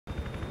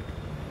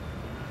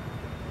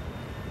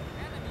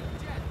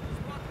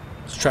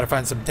Let's try to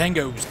find some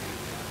tangos.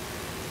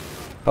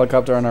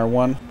 Helicopter on our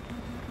 1.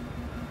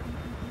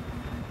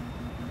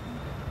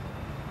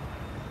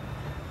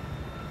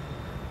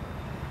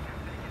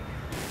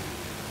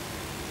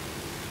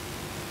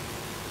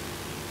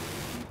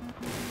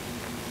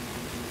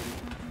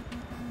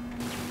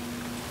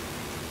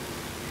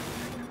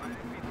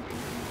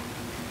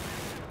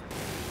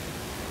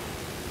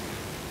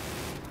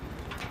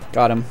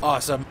 Got him.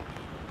 Awesome.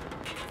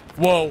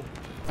 Whoa.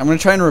 I'm gonna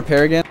try and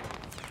repair again.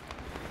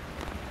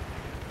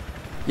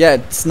 Yeah,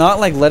 it's not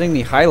like letting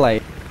me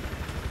highlight.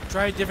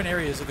 Try different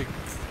areas of the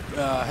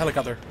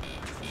helicopter.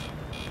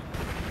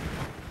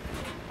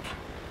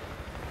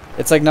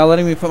 It's like not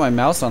letting me put my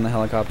mouse on the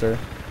helicopter.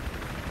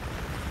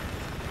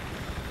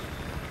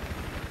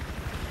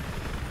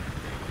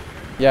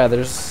 Yeah,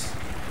 there's...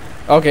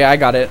 Okay, I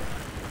got it.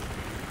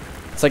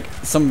 It's like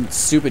some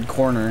stupid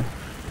corner.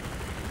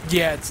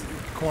 Yeah, it's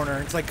corner.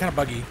 It's like kind of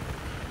buggy.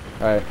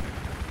 Alright.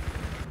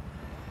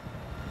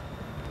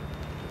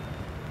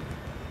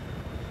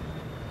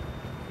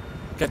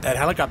 Got that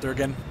helicopter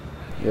again.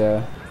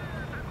 Yeah.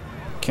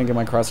 Can't get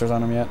my crosshairs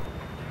on him yet.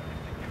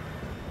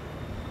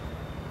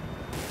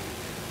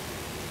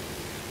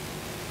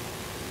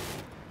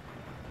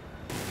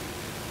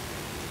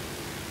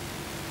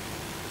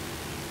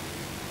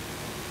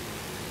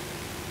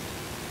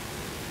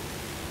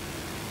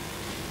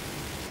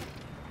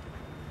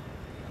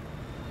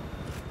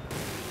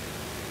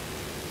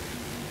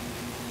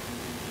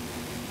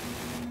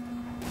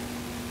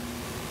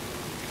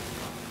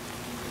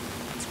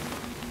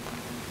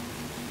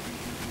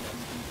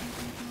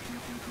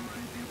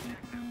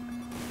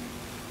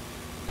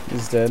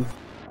 He's dead.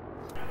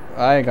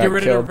 I got Get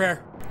ready to killed.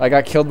 repair. I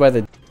got killed by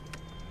the...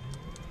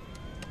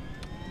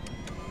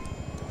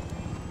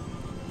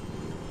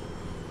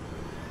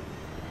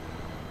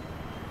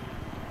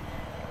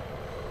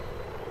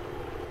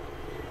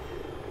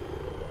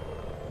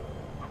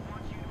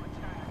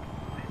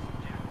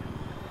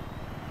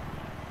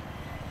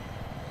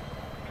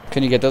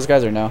 Can you get those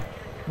guys or no?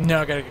 No,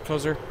 I gotta get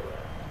closer.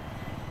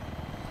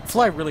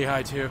 Fly really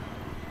high too.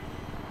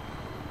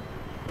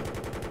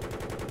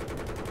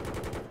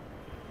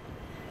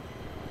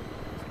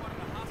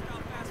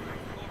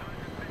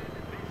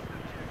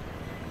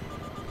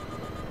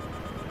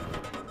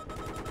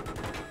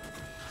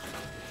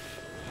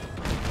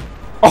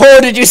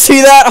 Oh, did you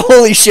see that?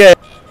 Holy shit.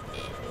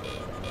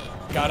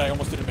 God, I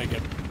almost didn't make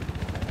it.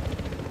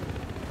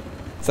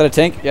 Is that a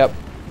tank? Yep.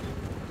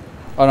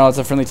 Oh no, it's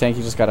a friendly tank.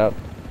 He just got out.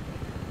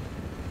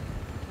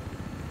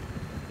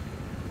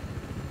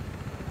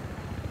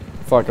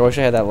 Fuck, I wish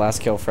I had that last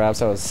kill, Fraps.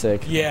 That was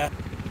sick. Yeah.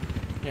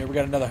 Yeah, we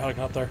got another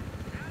helicopter.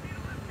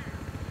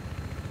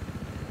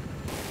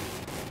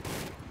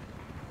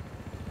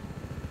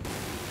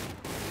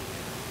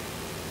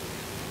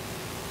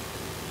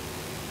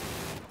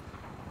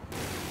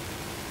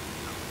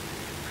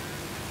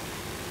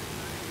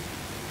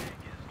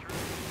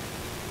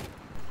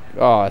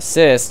 Oh,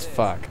 assist.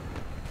 Fuck.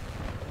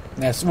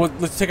 Yes. Well,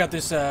 let's take out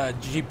this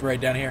Jeep right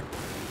down here.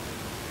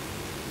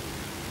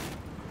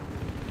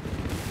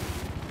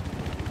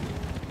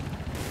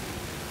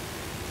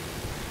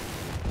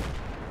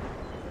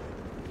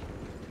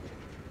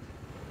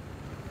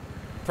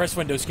 Press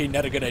Windows key,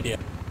 not a good idea.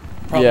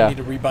 Probably Yeah. need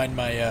to rebind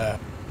my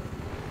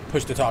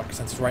push to talk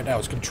since right now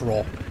it's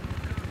control.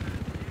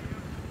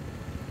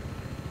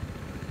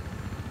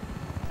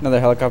 Another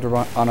helicopter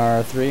on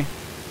our 3.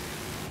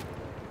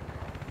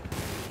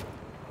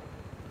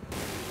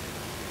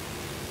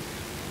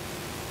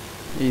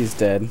 He's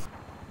dead.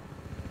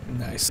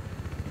 Nice.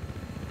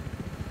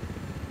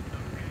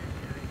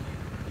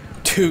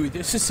 Dude,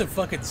 this is a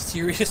fucking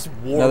serious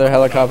war. Another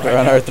helicopter right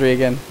on now. our 3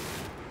 again.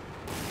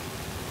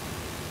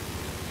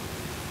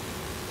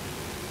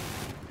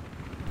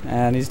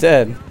 And he's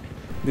dead.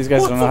 These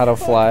guys What don't know the how to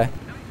fuck? fly.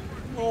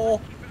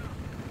 Oh.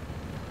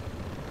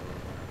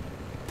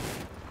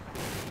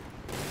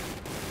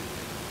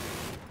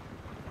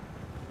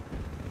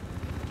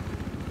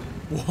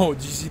 Whoa,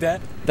 did you see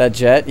that? That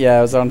jet? Yeah,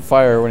 it was on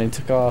fire when he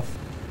took off.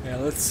 Yeah,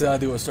 let's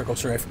do a circle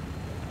strafe.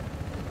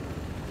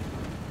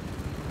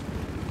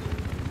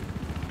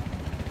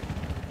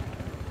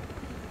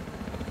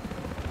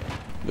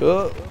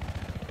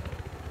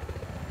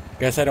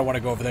 Guess I don't want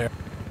to go over there.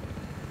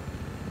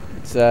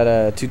 Is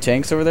that 2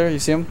 tanks over there? You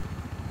see them?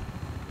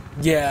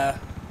 Yeah.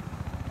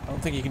 I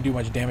don't think you can do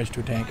much damage to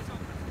a tank.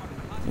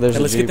 There's Hey,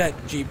 a let's Jeep. get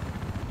that Jeep.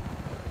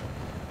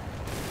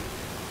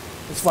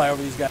 Let's fly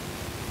over these guys.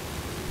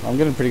 I'm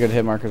getting pretty good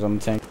hit markers on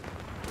the tank.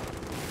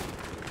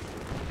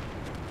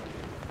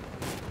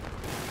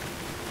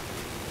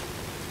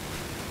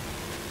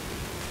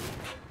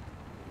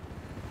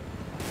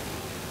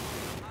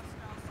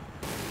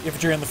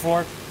 Infantry on the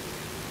floor.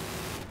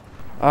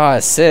 Ah,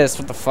 assist.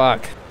 What the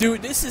fuck?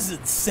 Dude, this is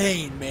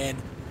insane, man.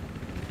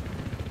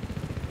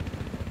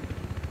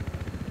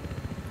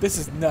 This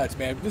is nuts,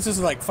 man. This is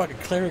like fucking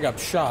clearing up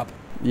shop.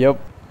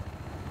 Yep.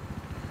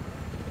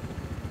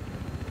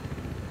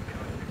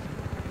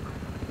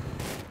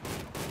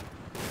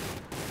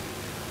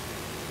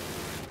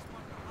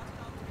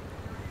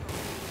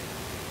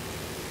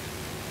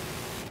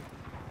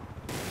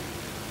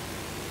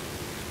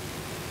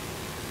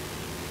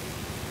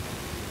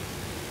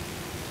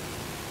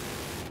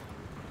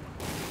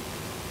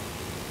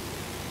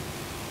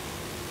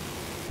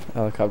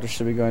 Helicopter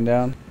should be going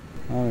down.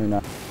 I don't even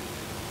know.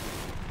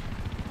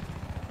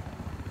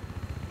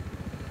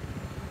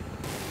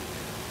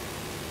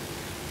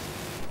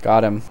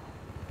 Got him.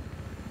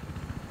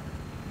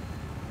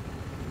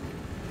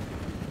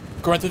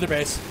 Going through the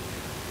base.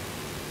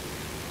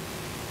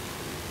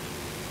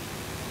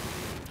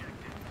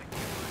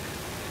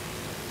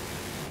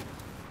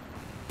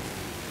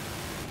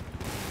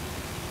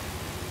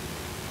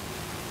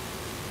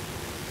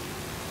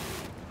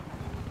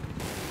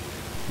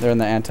 They're in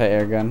the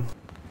anti-air gun.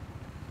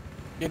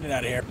 Getting it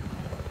out of here.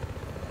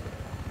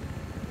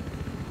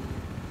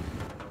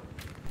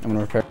 I'm gonna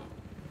repair.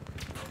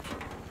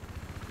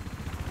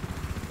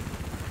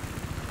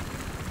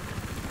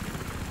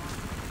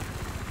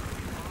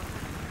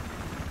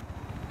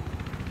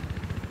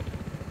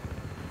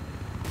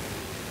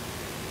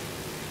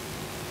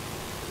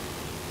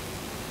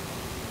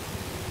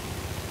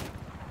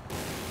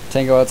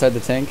 Tango outside the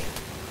tank.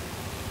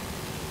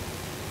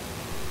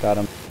 Got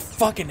him.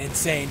 Fucking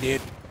insane, dude.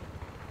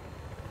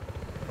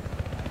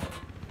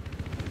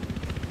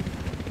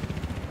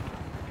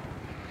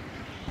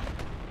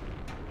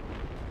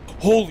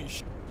 Holy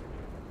sh!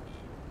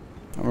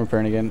 I'm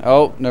repairing again.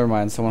 Oh, never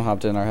mind. Someone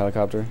hopped in our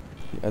helicopter.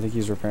 I think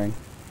he's repairing.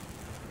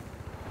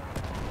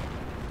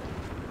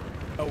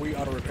 Oh, we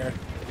auto repair.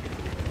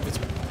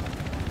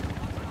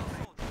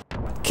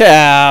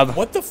 Cab!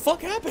 What the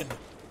fuck happened?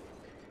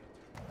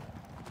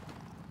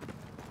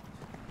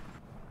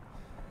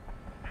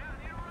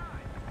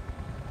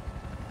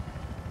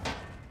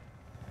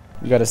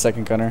 We got a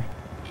second gunner.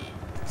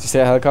 Did you see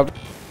a helicopter?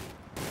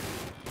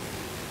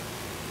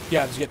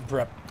 Yeah, I'm just getting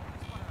prepped.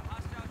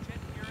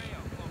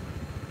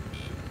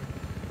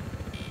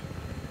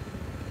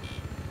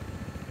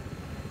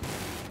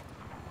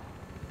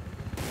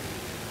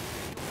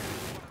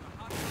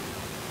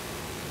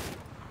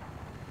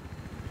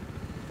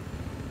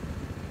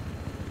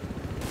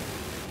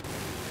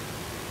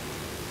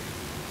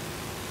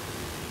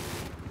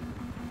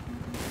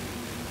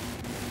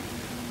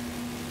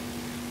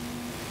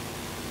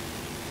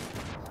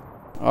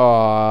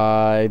 Oh,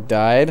 I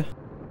died.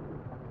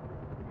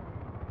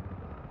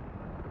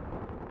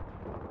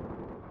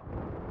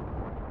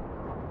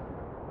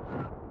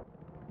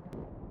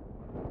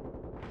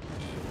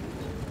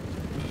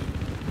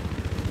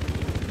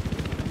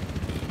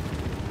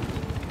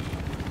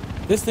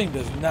 This thing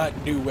does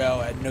not do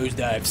well at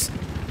nosedives.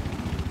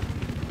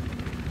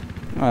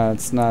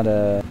 It's not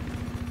a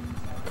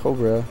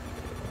Cobra.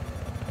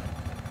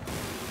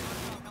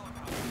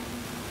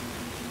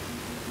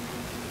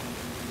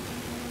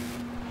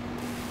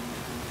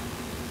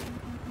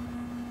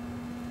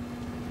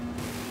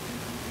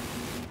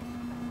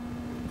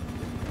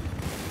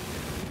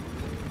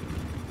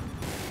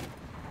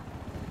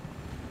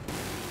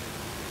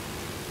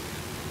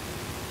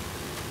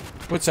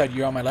 Which side?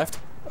 You're on my left?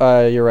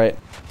 You're right.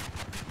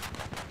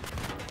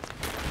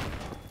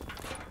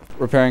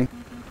 Repairing.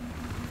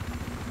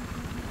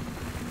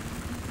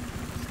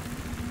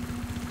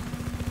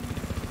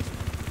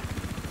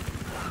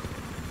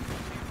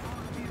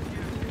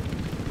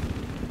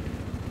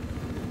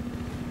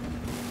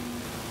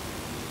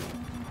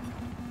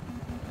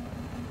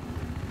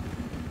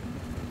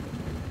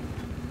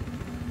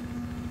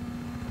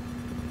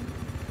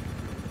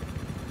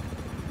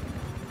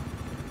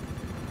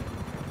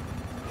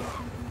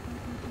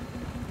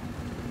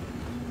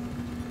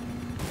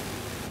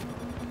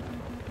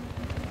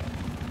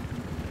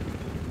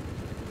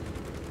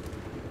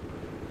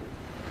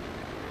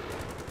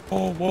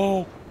 Oh,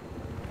 whoa.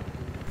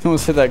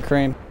 Almost hit that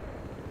crane.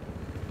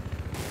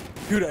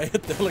 Dude, I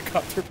hit the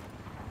helicopter.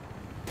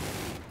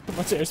 A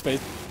bunch of airspace.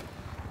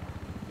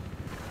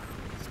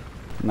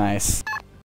 Nice.